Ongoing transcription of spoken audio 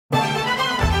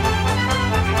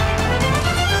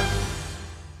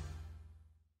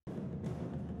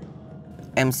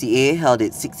MCA held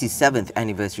its 67th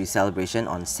anniversary celebration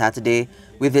on Saturday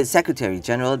with its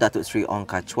Secretary-General Datuk Sri Ong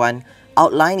Kah Chuan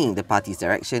outlining the party's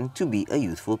direction to be a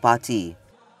youthful party.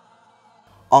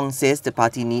 Ong says the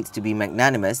party needs to be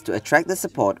magnanimous to attract the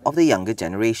support of the younger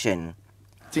generation.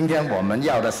 今天我们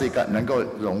要的是一个能够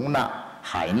容纳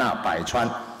海纳百川、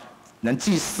能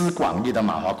集思广益的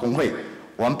马华工会。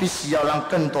我们必须要让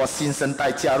更多新生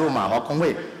代加入马华工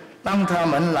会，让他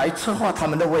们来策划他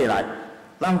们的未来，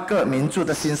让各民族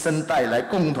的新生代来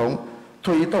共同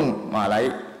推动马来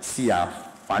西亚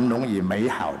繁荣与美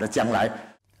好的将来。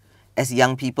 As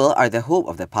young people are the hope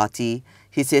of the party,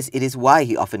 he says it is why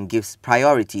he often gives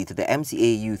priority to the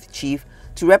MCA youth chief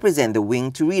to represent the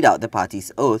wing to read out the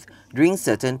party's oath during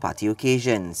certain party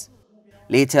occasions.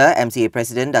 Later, MCA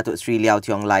President Datuk Sri Liao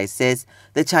Tiong Lai says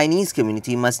the Chinese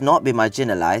community must not be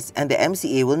marginalised and the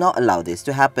MCA will not allow this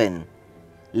to happen.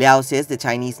 Liao says the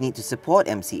Chinese need to support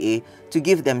MCA to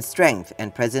give them strength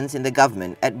and presence in the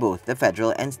government at both the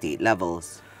federal and state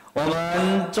levels. 我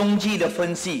们中继的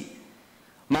分析，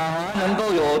马华能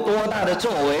够有多大的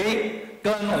作为，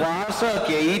跟华社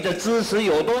给予的支持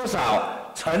有多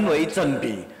少，成为正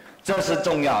比，这是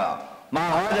重要的。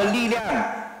马华的力量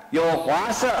有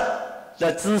华社的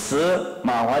支持，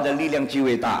马华的力量就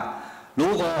会大。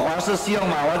如果华社希望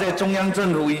马华在中央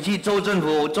政府以及州政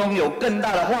府中有更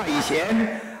大的话语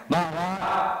权，马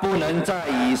华不能再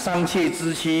以商榷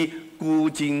之妻孤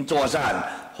军作战。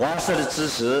华社的支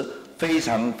持非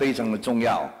常的重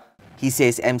要。 He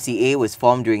says MCA was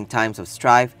formed during times of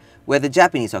strife, where the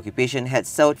Japanese occupation had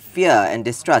sowed fear and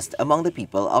distrust among the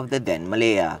people of the then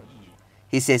Malaya.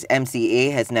 He says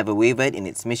MCA has never wavered in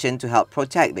its mission to help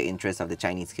protect the interests of the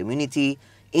Chinese community,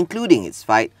 including its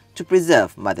fight to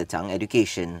preserve mother tongue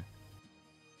education.